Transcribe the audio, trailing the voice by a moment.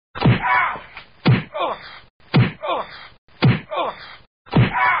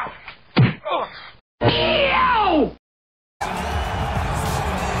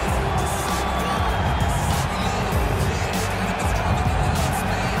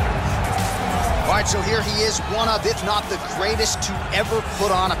right, so here he is, one of, if not the greatest to ever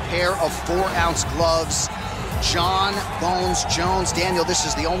put on a pair of 4-ounce gloves. Jon Bones Jones. Daniel, this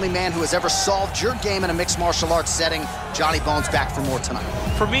is the only man who has ever solved your game in a mixed martial arts setting. Johnny Bones back for more tonight.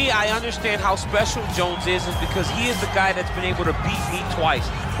 For me, I understand how special Jones is because he is the guy that's been able to beat me twice.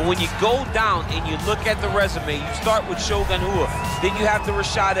 But when you go down and you look at the resume, you start with Shogun Rua, then you have the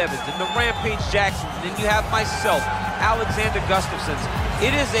Rashad Evans, then the Rampage Jackson, then you have myself, Alexander Gustafsson.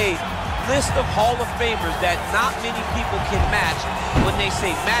 It is a list of Hall of Famers that not many people can match when they say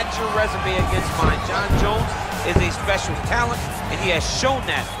match your resume against mine. Jon Jones is a special talent, and he has shown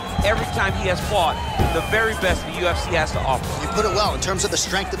that every time he has fought the very best the UFC has to offer. You put it well. In terms of the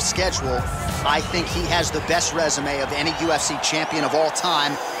strength of schedule, I think he has the best resume of any UFC champion of all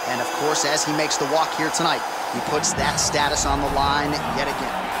time. And of course, as he makes the walk here tonight, he puts that status on the line yet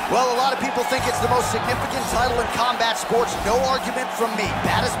again. Well, a lot of people think it's the most significant title in combat sports. No argument from me.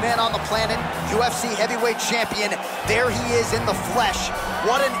 Baddest man on the planet, UFC heavyweight champion. There he is in the flesh.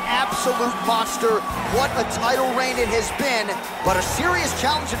 What an absolute monster. What a title reign it has been. But a serious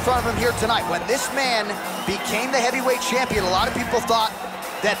challenge in front of him here tonight. When this man became the heavyweight champion, a lot of people thought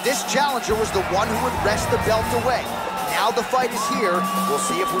that this challenger was the one who would wrest the belt away. Now the fight is here. We'll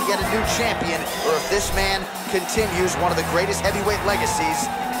see if we get a new champion or if this man continues one of the greatest heavyweight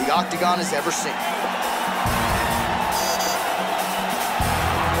legacies the Octagon has ever seen.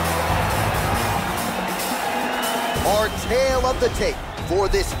 Our tale of the tape for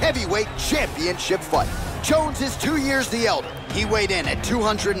this heavyweight championship fight. Jones is 2 years the elder. He weighed in at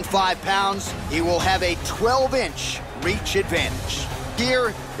 205 pounds. He will have a 12-inch reach advantage.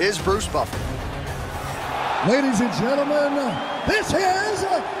 Here is Bruce Buffer. Ladies and gentlemen, this is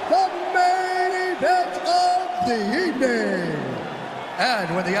the main event of the evening.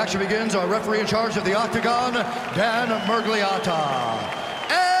 And when the action begins, our referee in charge of the Octagon, Dan Murgliata.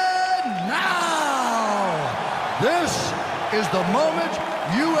 And now, this is the moment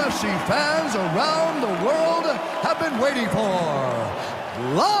UFC fans around the world have been waiting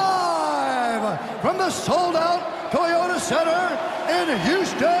for. Live from the sold-out Toyota Center in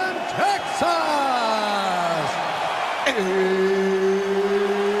Houston, Texas. It's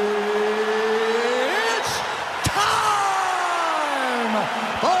time!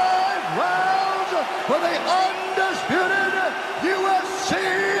 5 rounds for the undisputed UFC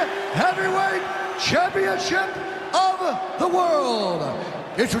Heavyweight Championship of the world.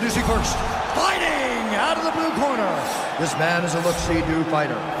 Introducing first, fighting out of the blue corner. This man is a look-see-do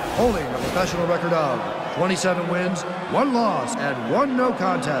fighter, holding a professional record of 27 wins, 1 loss, and 1 no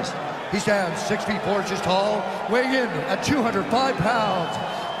contest. He stands 6 feet 4 inches tall, weighing in at 205 pounds.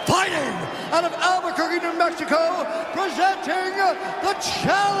 Fighting out of Albuquerque, New Mexico, presenting the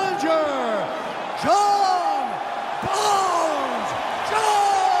challenger, Jon Bones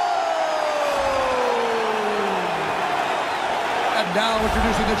Jones! And now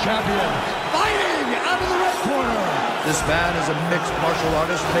introducing the champion, fighting out of the red corner. This man is a mixed martial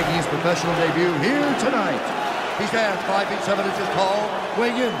artist making his professional debut here tonight. He stands 5 feet 7 inches tall,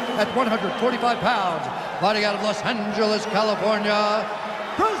 weighing in at 145 pounds, fighting out of Los Angeles, California,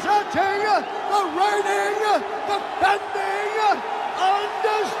 presenting the reigning, defending,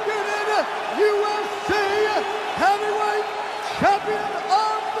 undisputed UFC heavyweight champion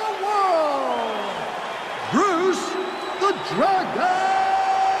of the world, Bruce the Dragon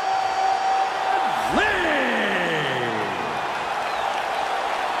Lee!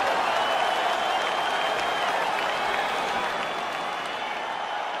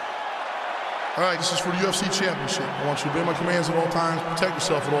 All right, this is for the UFC Championship. I want you to obey my commands at all times, protect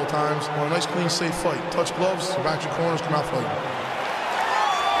yourself at all times. I want a nice, clean, safe fight. Touch gloves, back your corners, come out fighting.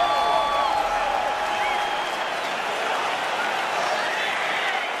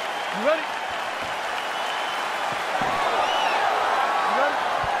 You ready? You ready?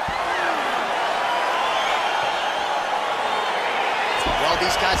 Well,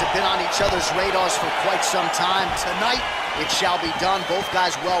 these guys have been on each other's radars for quite some time. Tonight, it shall be done. Both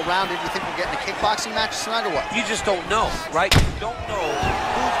guys well-rounded. You think we're getting a kickboxing match tonight or what? You just don't know, right? You don't know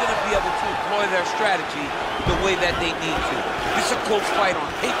who's going to be able to employ their strategy the way that they need to. This is a close fight on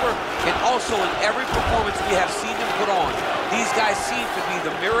paper, and also in every performance we have seen them put on, these guys seem to be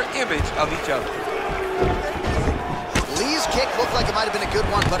the mirror image of each other. Lee's kick looked like it might have been a good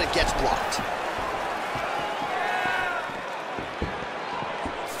one, but it gets blocked.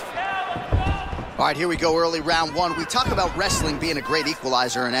 All right, here we go, early round 1. We talk about wrestling being a great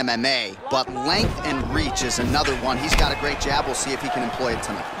equalizer in MMA, but length and reach is another one. He's got a great jab. We'll see if he can employ it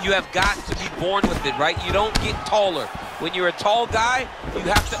tonight. You have got to be born with it, right? You don't get taller. When you're a tall guy, you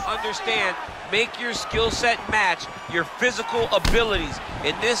have to understand Make your skill set match your physical abilities.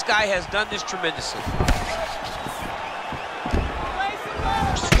 And this guy has done this tremendously.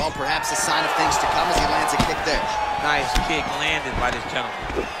 Well, perhaps a sign of things to come as he lands a kick there. Nice kick landed by this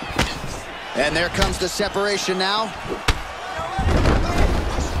gentleman. And there comes the separation now.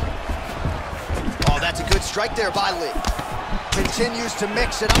 Oh, that's a good strike there by Lee. Continues to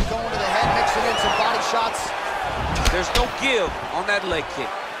mix it up, going to the head, mixing in some body shots. There's no give on that leg kick.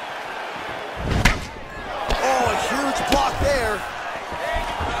 Oh, a huge block there.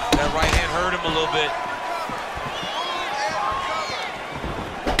 That right hand hurt him a little bit.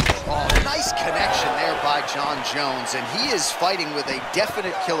 Oh, nice connection there by Jon Jones, and he is fighting with a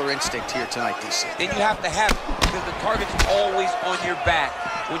definite killer instinct here tonight, DC. And you have to have it, because the target's always on your back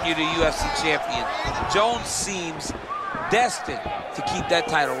when you're the UFC champion. Jones seems destined to keep that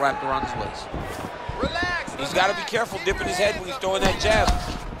title wrapped around his waist. Relax. He's got to be careful dipping his head when he's throwing that jab.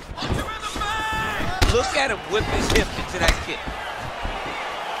 Look at him whip his hip into that kick.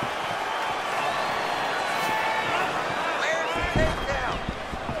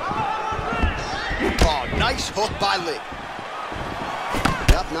 Oh, nice hook by Lee.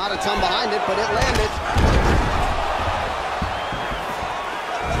 Yep, not a ton behind it, but it landed.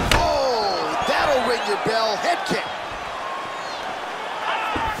 Oh, that'll ring your bell. Head kick.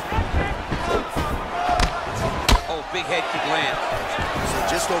 Big head kick lands. So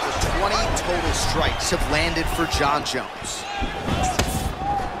just over 20 total strikes have landed for Jon Jones.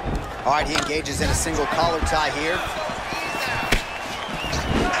 All right, he engages in a single collar tie here.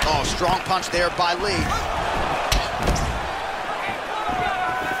 Oh, strong punch there by Lee.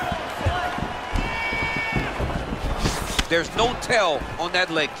 There's no tell on that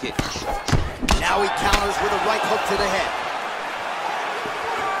leg kick. Now he counters with a right hook to the head.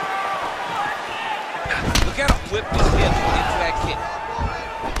 Look at him whip his hip into that kick.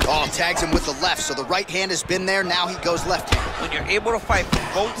 Oh, tags him with the left, so the right hand has been there, now he goes left hand. When you're able to fight from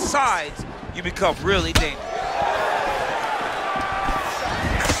both sides, you become really dangerous.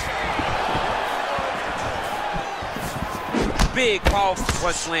 Big, powerful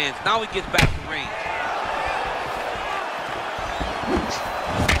punch lands. Now he gets back to range.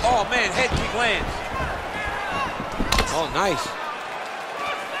 Oh, man, head kick lands. Oh, nice.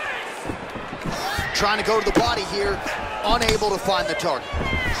 Trying to go to the body here, unable to find the target.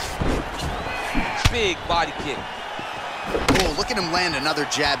 Big body kick. Oh, look at him land another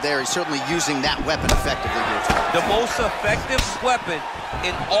jab there. He's certainly using that weapon effectively here tonight. The most effective weapon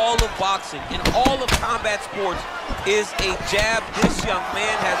in all of boxing, in all of combat sports, is a jab. This young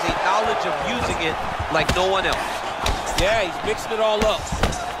man has a knowledge of using it like no one else. Yeah, he's mixing it all up.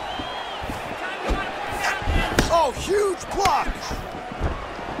 Oh, huge block.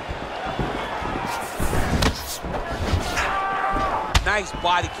 Nice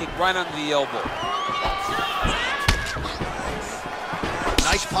body kick right under the elbow.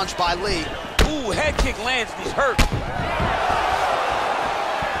 Nice punch by Lee. Ooh, head kick lands and he's hurt.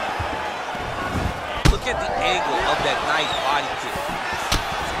 Look at the angle of that nice body kick.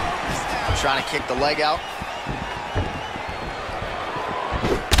 Trying to kick the leg out.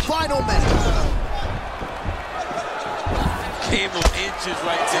 Final minute. Came of inches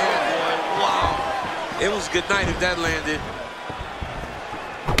right there, boy. Wow. It was good night if that landed.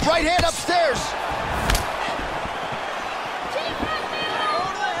 Right hand upstairs.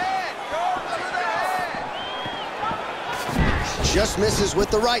 Just misses with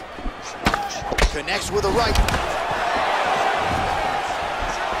the right. Connects with a right.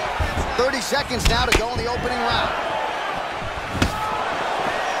 30 seconds now to go in the opening round.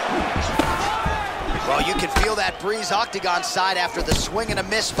 Well, you can feel that breeze octagon side after the swing and a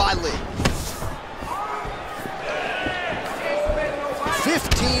miss by Lee.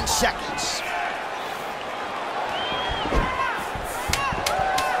 15 seconds.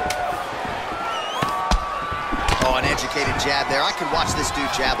 Oh, an educated jab there. I could watch this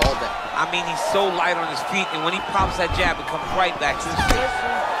dude jab all day. I mean, he's so light on his feet, and when he pops that jab, it comes right back to his face.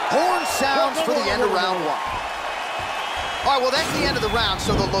 Horn sounds for the end of round one. All right, well, that's the end of the round,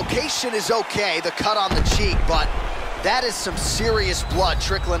 so the location is okay, the cut on the cheek, but that is some serious blood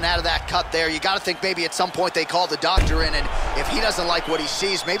trickling out of that cut there. You got to think maybe at some point they call the doctor in, and if he doesn't like what he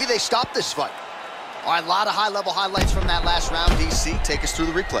sees, maybe they stop this fight. All right, a lot of high-level highlights from that last round. DC, take us through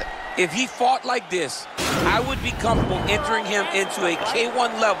the replay. If he fought like this, I would be comfortable entering him into a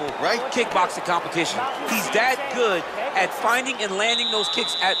K1 level kickboxing competition. He's that good at finding and landing those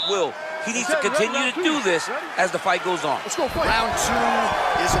kicks at will. He needs to continue to do this as the fight goes on. Let's go fight. Round two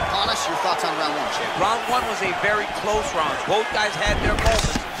is upon us. Your thoughts on round one, champ? Round one was a very close round. Both guys had their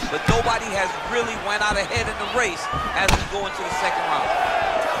moments, but nobody has really went out ahead in the race as we go into the second round.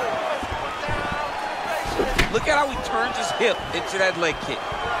 Look at how he turns his hip into that leg kick.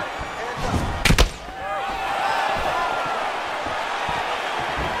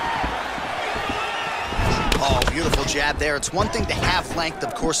 Oh, beautiful jab there. It's one thing to have length.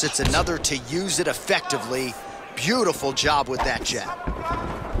 Of course, it's another to use it effectively. Beautiful job with that jab.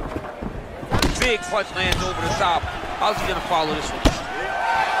 Big punch lands over the top. How's he gonna follow this one?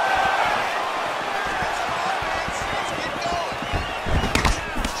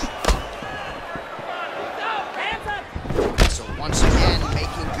 So once again,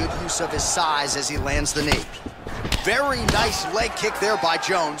 making good use of his size as he lands the knee. Very nice leg kick there by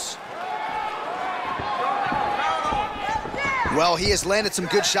Jones. Well, he has landed some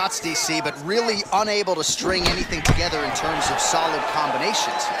good shots, DC, but really unable to string anything together in terms of solid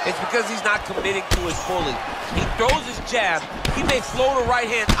combinations. It's because he's not committing to his bully. He throws his jab. He may float a right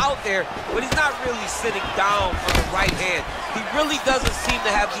hand out there, but he's not really sitting down on the right hand. He really doesn't seem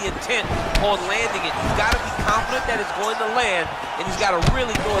to have the intent on landing it. He's got to be confident that it's going to land, and he's got to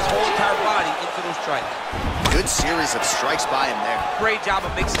really throw his whole entire body into those strikes. Good series of strikes by him there. Great job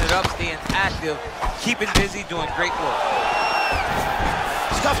of mixing it up, staying active, keeping busy, doing great work.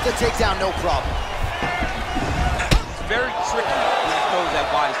 Stuff the takedown, no problem. It's very tricky when he throws that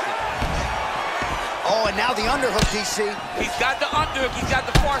body kick. Oh, and now the underhook, DC. He's got the underhook, he's got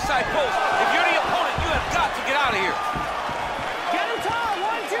the far side post. If you're the opponent, you have got to get out of here. Get him tall,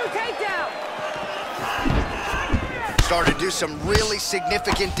 1-2 takedown. Started to do some really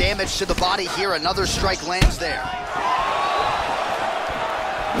significant damage to the body here. Another strike lands there.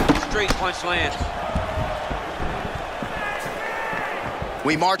 Straight punch lands.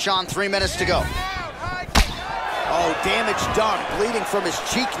 We march on, 3 minutes to go. Oh, damage done, bleeding from his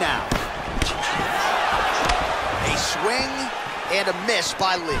cheek now. A swing and a miss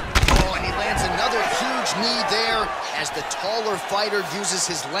by Lee. Oh, and he lands another huge knee there as the taller fighter uses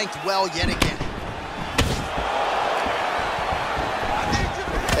his length well yet again.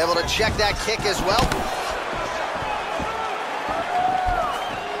 Able to check that kick as well.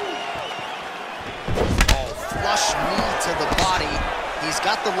 Oh, flush knee to the body. He's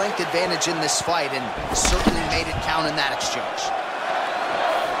got the length advantage in this fight and certainly made it count in that exchange.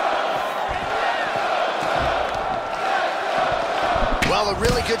 Well, a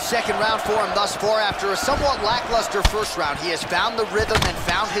really good second round for him thus far. After a somewhat lackluster first round, he has found the rhythm and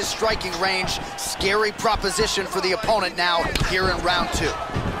found his striking range. Scary proposition for the opponent now here in round 2.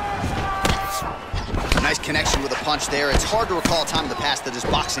 Nice connection with a punch there. It's hard to recall a time in the past that his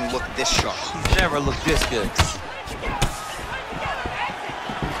boxing looked this sharp. He's never looked this good.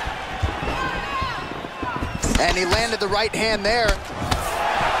 And he landed the right hand there.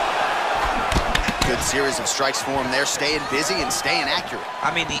 Good series of strikes for him there, staying busy and staying accurate.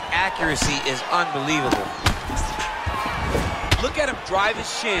 I mean, the accuracy is unbelievable. Look at him drive his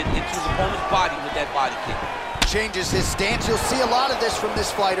shin into his opponent's body with that body kick. Changes his stance. You'll see a lot of this from this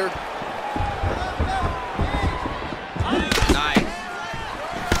fighter. Nice.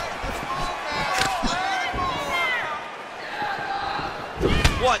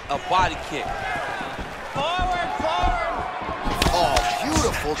 What a body kick. Oh,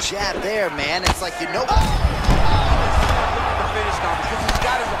 beautiful jab there, man. It's like, you know. The finish now because he's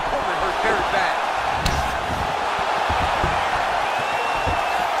got his opponent hurt very bad.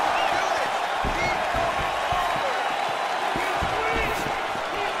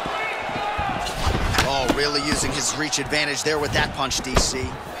 Oh, really using his reach advantage there with that punch, DC.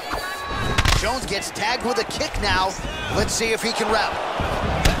 Jones gets tagged with a kick now. Let's see if he can rally.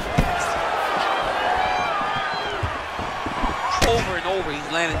 Over and over,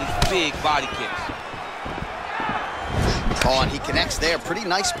 he's landing these big body kicks. Oh, and he connects there. Pretty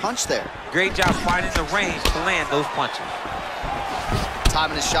nice punch there. Great job finding the range to land those punches.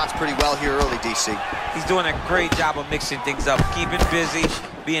 Timing his shots pretty well here early, DC. He's doing a great job of mixing things up, keeping busy,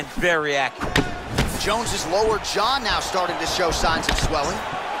 being very accurate. Jones's lower jaw now starting to show signs of swelling.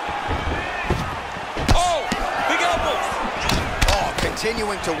 Oh, big elbow. Oh,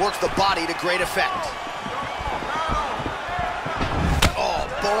 continuing to work the body to great effect. Oh,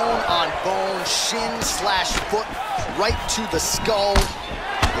 bone on bone, shin slash foot, right to the skull.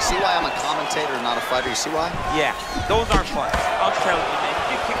 You see why I'm a commentator and not a fighter? You see why? Yeah, those aren't fun. I'm telling you, man, if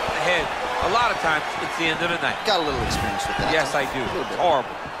you get kicked in the head, a lot of times it's the end of the night. Got a little experience with that. Yes, I do. It's horrible.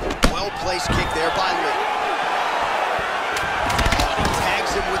 Well-placed kick there by Lee. Oh, he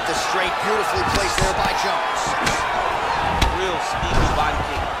tags him with the straight, beautifully placed there by Jones. Real sneaky body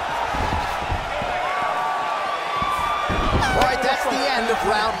kick. All right, that's the end of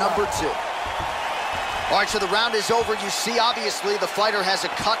round number 2. All right, so the round is over. You see, obviously, the fighter has a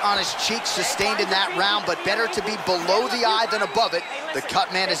cut on his cheek sustained in that round, but better to be below the eye than above it. The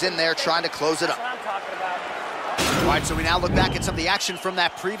cut man is in there trying to close it up. That's what I'm talking about. All right, so we now look back at some of the action from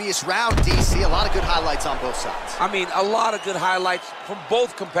that previous round, DC. A lot of good highlights on both sides. I mean, a lot of good highlights from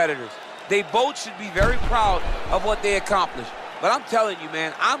both competitors. They both should be very proud of what they accomplished. But I'm telling you,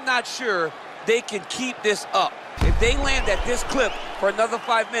 man, I'm not sure they can keep this up. If they land at this clip for another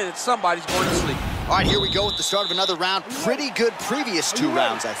 5 minutes, somebody's going to sleep. All right, here we go with the start of another round. Pretty good previous 2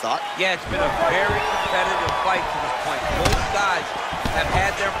 rounds, I thought. Yeah, it's been a very competitive fight to this point. Both guys have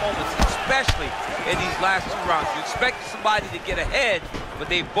had their moments, especially in these last 2 rounds. You expect somebody to get ahead, but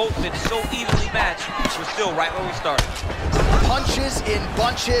they've both been so evenly matched. We're still right where we started. Punches in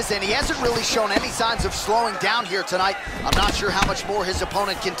bunches, and he hasn't really shown any signs of slowing down here tonight. I'm not sure how much more his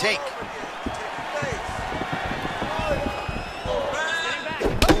opponent can take.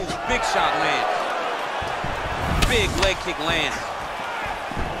 Ooh, big shot lands. Big leg kick lands.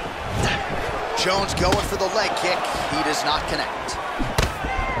 Jones going for the leg kick. He does not connect.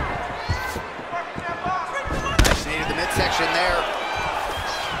 Nice knee to the midsection there.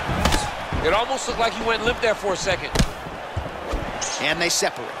 It almost looked like he went limp there for a second. And they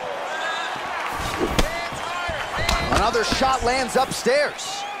separate. Another shot lands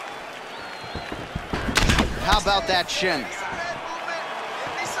upstairs. How about that shin?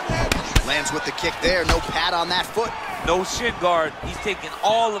 Lands with the kick there. No pad on that foot. No shin guard. He's taking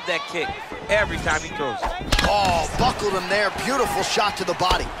all of that kick every time he throws. Oh, buckled him there. Beautiful shot to the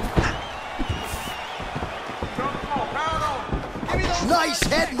body. Nice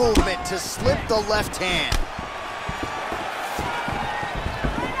head movement to slip the left hand.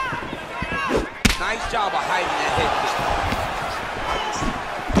 Nice job of hiding that head kick.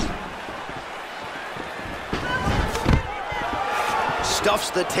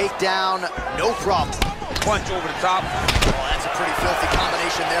 Stuffs the takedown, no problem. Punch over the top. Oh, that's a pretty filthy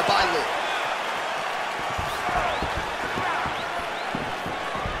combination there by Lee.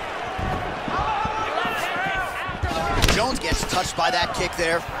 Jones gets touched by that kick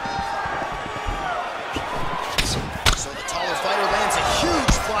there. So the taller fighter lands a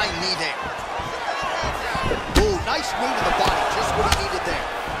huge flying knee there. Ooh, nice knee to the body, just what he needed there.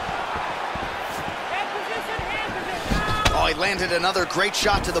 Oh, he landed another great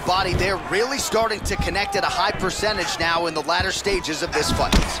shot to the body there, really starting to connect at a high percentage now in the latter stages of this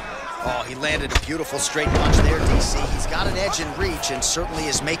fight. Oh, he landed a beautiful straight punch there, DC. He's got an edge in reach and certainly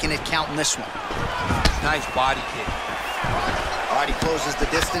is making it count in this one. Nice body kick. All right, he closes the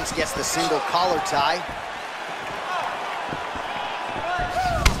distance, gets the single collar tie.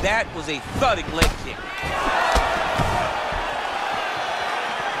 That was a thudding leg kick.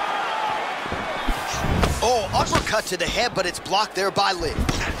 Oh, uppercut to the head, but it's blocked there by Lee.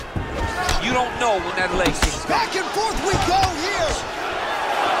 You don't know when that leg kick is back and forth we go here.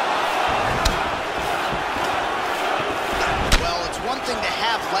 Well, it's one thing to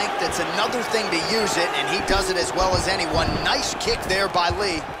have length, it's another thing to use it, and he does it as well as anyone. Nice kick there by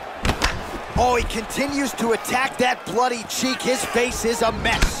Lee. Oh, he continues to attack that bloody cheek. His face is a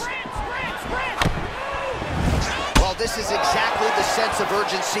mess. Well, this is exactly the sense of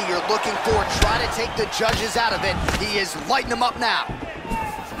urgency you're looking for. Try to take the judges out of it. He is lighting them up now.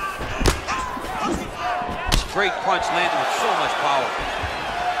 Great punch landed with so much power.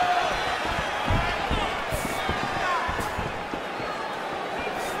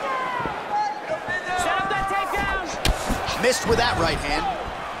 Set up that takedown. Missed with that right hand.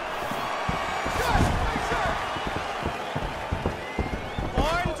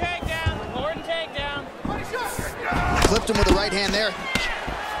 Clipped him with the right hand there.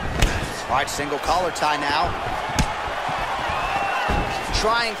 All right, single collar tie now.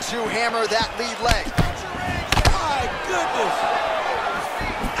 Trying to hammer that lead leg. My goodness.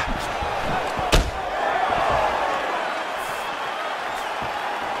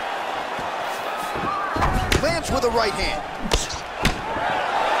 Lands with the right hand.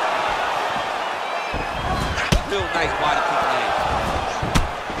 Real nice body kick land.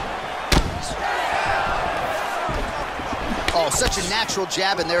 Oh, such a natural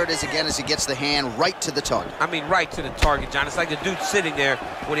jab, and there it is again as he gets the hand right to the target. I mean, right to the target, John. It's like a dude sitting there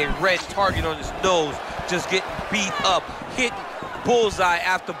with a red target on his nose, just getting beat up, hitting bullseye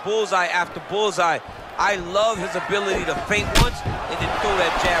after bullseye after bullseye. I love his ability to feint once and then throw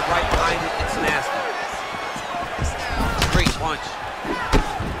that jab right behind it. It's nasty. Great punch.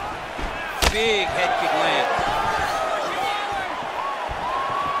 Big head kick lands.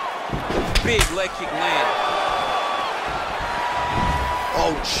 Big leg kick lands.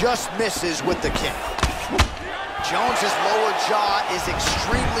 Oh, just misses with the kick. Jones's lower jaw is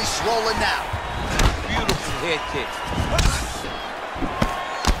extremely swollen now. Beautiful head kick.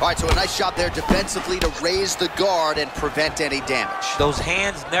 All right, so a nice shot there defensively to raise the guard and prevent any damage. Those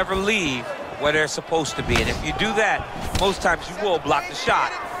hands never leave where they're supposed to be. And if you do that, most times you will block the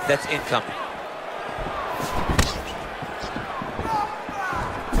shot that's incoming.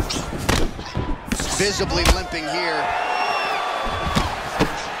 Visibly limping here.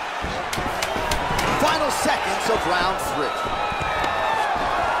 Final seconds of round 3.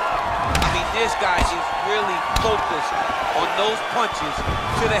 I mean, this guy is really focused on those punches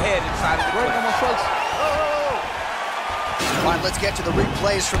to the head inside of the clinch. All right, let's get to the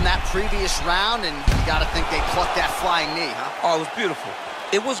replays from that previous round, and you got to think they plucked that flying knee, huh? Oh, it was beautiful.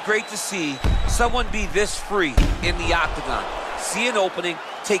 It was great to see someone be this free in the octagon. See an opening,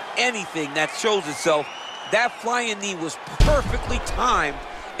 take anything that shows itself. That flying knee was perfectly timed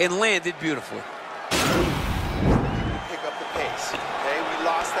and landed beautifully. Pick up the pace, okay? We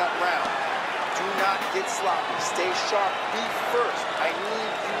lost that round. Do not get sloppy. Stay sharp. Be first. I need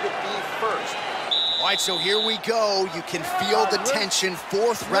you to be first. All right, so here we go. You can feel the tension.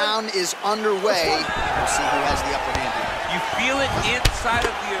 4th round is underway. We'll see who has the upper hand here. You feel it inside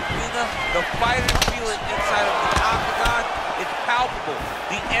of the arena. The fighters feel it inside of the octagon. It's palpable.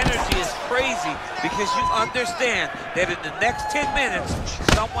 The energy is crazy because you understand that in the next 10 minutes,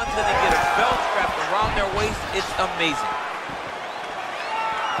 someone's going to get a belt strapped around their waist. It's amazing.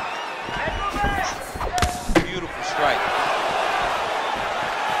 Beautiful strike.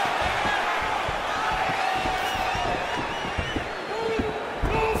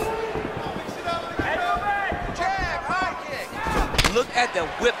 Look at the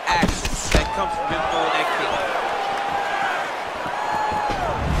whip action that comes from him throwing that kick.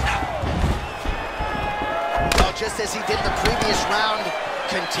 Well, just as he did in the previous round,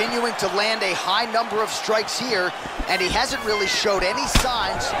 continuing to land a high number of strikes here, and he hasn't really showed any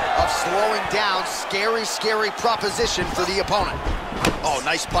signs of slowing down. Scary, scary proposition for the opponent. Oh,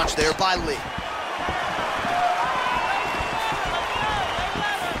 nice punch there by Lee.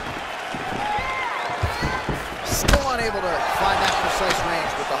 Still unable to find that precise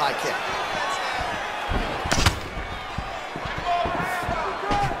range with the high kick.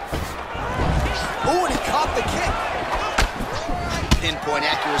 Ooh, and he caught the kick. Pinpoint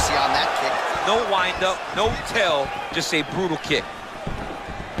accuracy on that kick. No wind-up, no tell, just a brutal kick.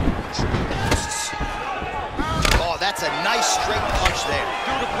 Oh, that's a nice straight punch there.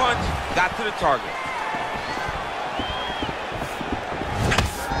 Threw the punch, got to the target.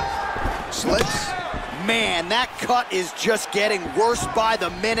 Slips. Man, that cut is just getting worse by the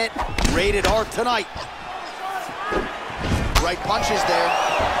minute. Rated R tonight. Right punches there.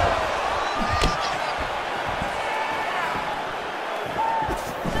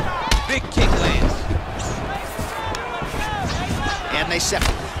 Big kick lands. And they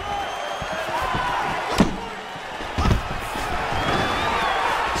separate.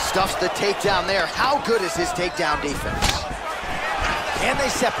 Stuffs the takedown there. How good is his takedown defense? And they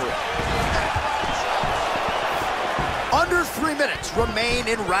separate. Under 3 minutes remain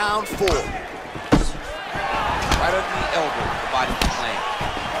in round 4. Right under the elbow, the body can land.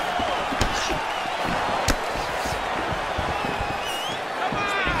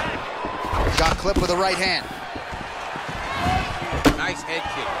 Got clipped with a right hand. Nice head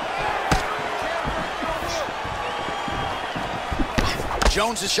kick.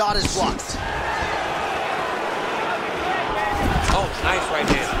 Jones' shot is blocked. Oh, nice right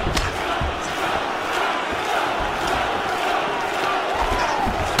hand.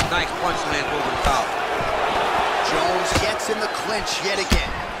 Nice punch lands over the top. Jones gets in the clinch yet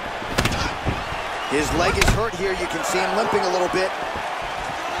again. His leg is hurt here. You can see him limping a little bit.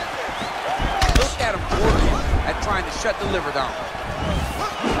 Look at him working at trying to shut the liver down.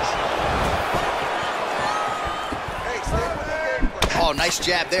 Oh, nice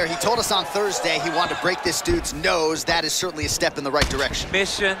jab there. He told us on Thursday he wanted to break this dude's nose. That is certainly a step in the right direction.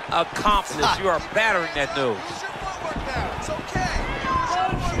 Mission accomplished. You are battering that nose. It's okay.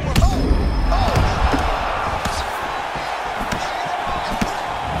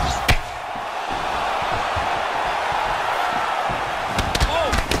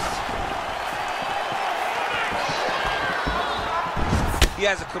 He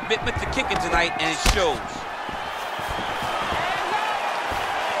has a commitment to kicking tonight, and it shows.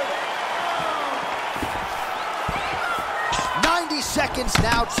 Seconds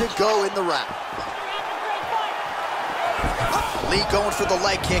now to go in the round. Lee going for the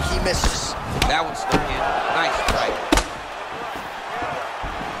leg kick, he misses. That one stuck in. Nice strike.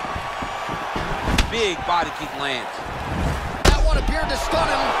 Big body kick lands. That one appeared to stun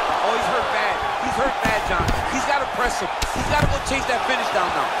him. Oh, he's hurt bad. He's hurt bad, John. He's got to press him. He's got to go chase that finish down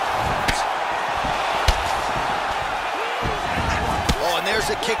now. Oh, and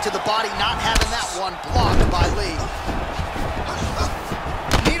there's a kick to the body, not having that one blocked by Lee.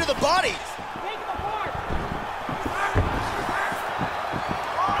 Knee to the body.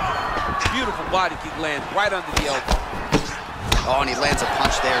 Beautiful body kick lands right under the elbow. Oh, and he lands a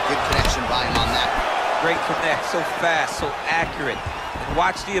punch there. Good connection by him on that. Great connect, so fast, so accurate. And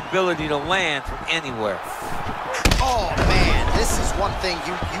watch the ability to land from anywhere. Oh, man, this is one thing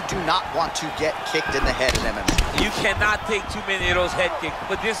you do not want to get kicked in the head in MMA. You cannot take too many of those head kicks,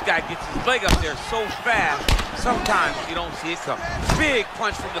 but this guy gets his leg up there so fast, sometimes you don't see it coming. Big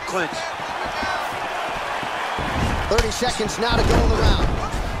punch from the clinch. 30 seconds now to go in the round.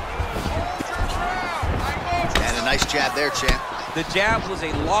 And a nice jab there, champ. The jab was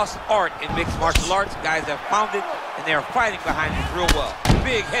a lost art in mixed martial arts. Guys have found it, and they are fighting behind it real well.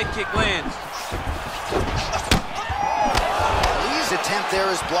 Big head kick lands. Lee's attempt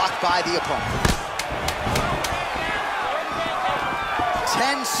there is blocked by the opponent.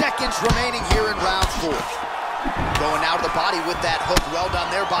 10 seconds remaining here in round 4. Going out of the body with that hook. Well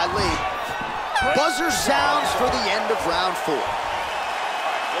done there by Lee. Buzzer sounds for the end of round 4.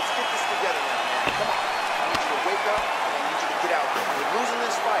 Let's get this together now, man. Come on. I need you to wake up, and I need you to get out there. We're losing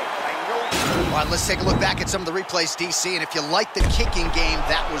this fight. I know. All right, let's take a look back at some of the replays, DC, and if you like the kicking game,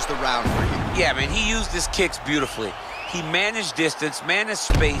 that was the round for you. Yeah, man, he used his kicks beautifully. He managed distance, managed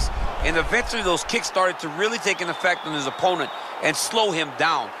space, and eventually those kicks started to really take an effect on his opponent and slow him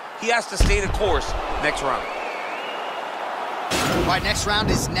down. He has to stay the course next round. All right, next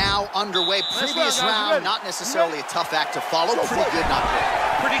round is now underway. Previous round, not necessarily a tough act to follow. Pretty good, not good.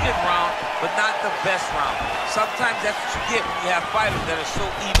 Pretty good round, but not the best round. Sometimes that's what you get when you have fighters that are so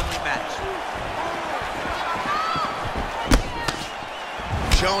evenly matched.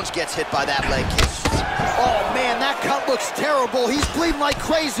 Jones gets hit by that leg kick. Oh, man, that cut looks terrible. He's bleeding like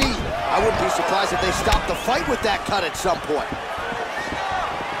crazy. I wouldn't be surprised if they stopped the fight with that cut at some point.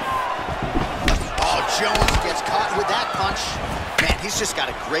 Oh, Jones gets caught with that punch. Man, he's just got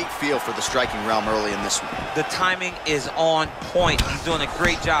a great feel for the striking realm early in this one. The timing is on point. He's doing a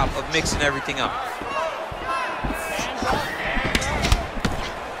great job of mixing everything up.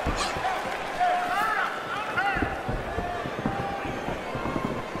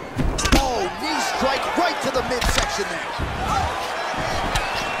 Oh, knee strike right to the midsection there.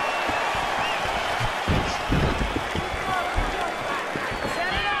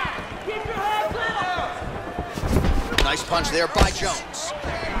 Nice punch there by Jones.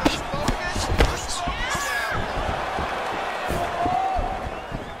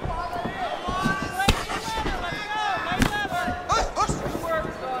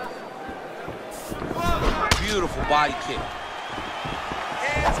 Beautiful body kick.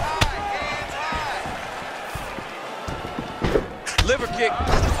 Hands high, hands high. Liver kick.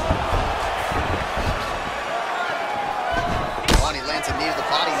 Oh, and he lands a knee to the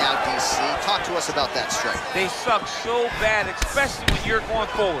body now, DC. Talk to us about that strike. They suck so bad, especially when you're going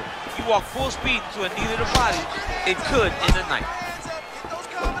forward. You walk full speed to a knee to the body, it could end the night. Hands up, get those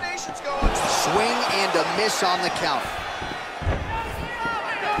combinations going. Swing and a miss on the counter.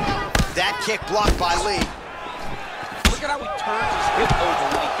 That kick blocked by Lee. Look at how he turns his hip over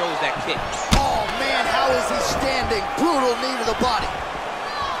when he throws that kick. Oh, man, how is he standing? Brutal knee to the body.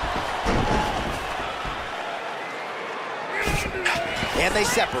 And they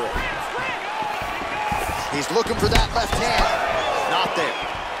separate. He's looking for that left hand. Not there.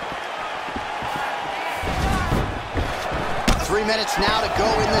 3 minutes now to go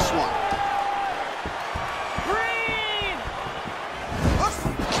in this one.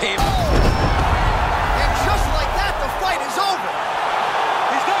 Came. And just like that, the fight is over.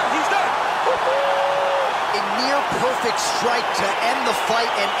 He's done, he's done. A near-perfect strike to end the fight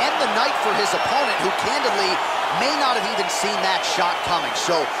and end the night for his opponent, who candidly may not have even seen that shot coming.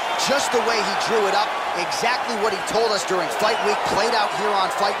 So just the way he drew it up, exactly what he told us during fight week, played out here on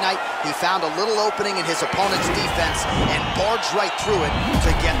fight night. He found a little opening in his opponent's defense and barged right through it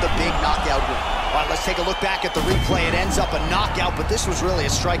to get the big knockout win. All right, let's take a look back at the replay. It ends up a knockout, but this was really a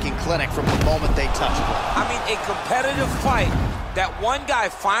striking clinic from the moment they touched it. I mean, a competitive fight that one guy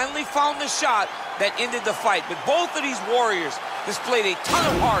finally found the shot that ended the fight. But both of these warriors displayed a ton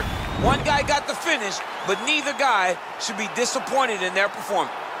of heart. One guy got the finish, but neither guy should be disappointed in their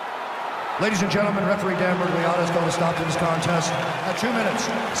performance. Ladies and gentlemen, referee Dan Bergliata is going to stop this contest at 2 minutes,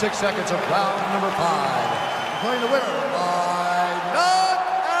 6 seconds of round number 5. Declaring the winner by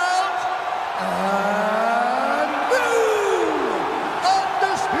knockout and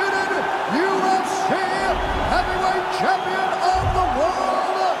undisputed UFC heavyweight champion of the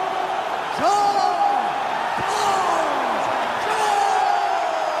world, Jon Jones.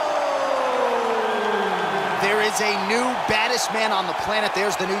 There is a new baddest man on the planet.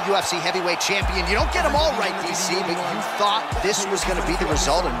 There's the new UFC heavyweight champion. You don't get them all right, DC, but you thought this was going to be the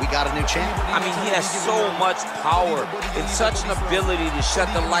result, and we got a new champ. I mean, he has so much power and such an ability to shut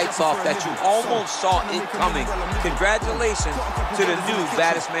the lights off that you almost saw it coming. Congratulations to the new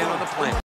baddest man on the planet.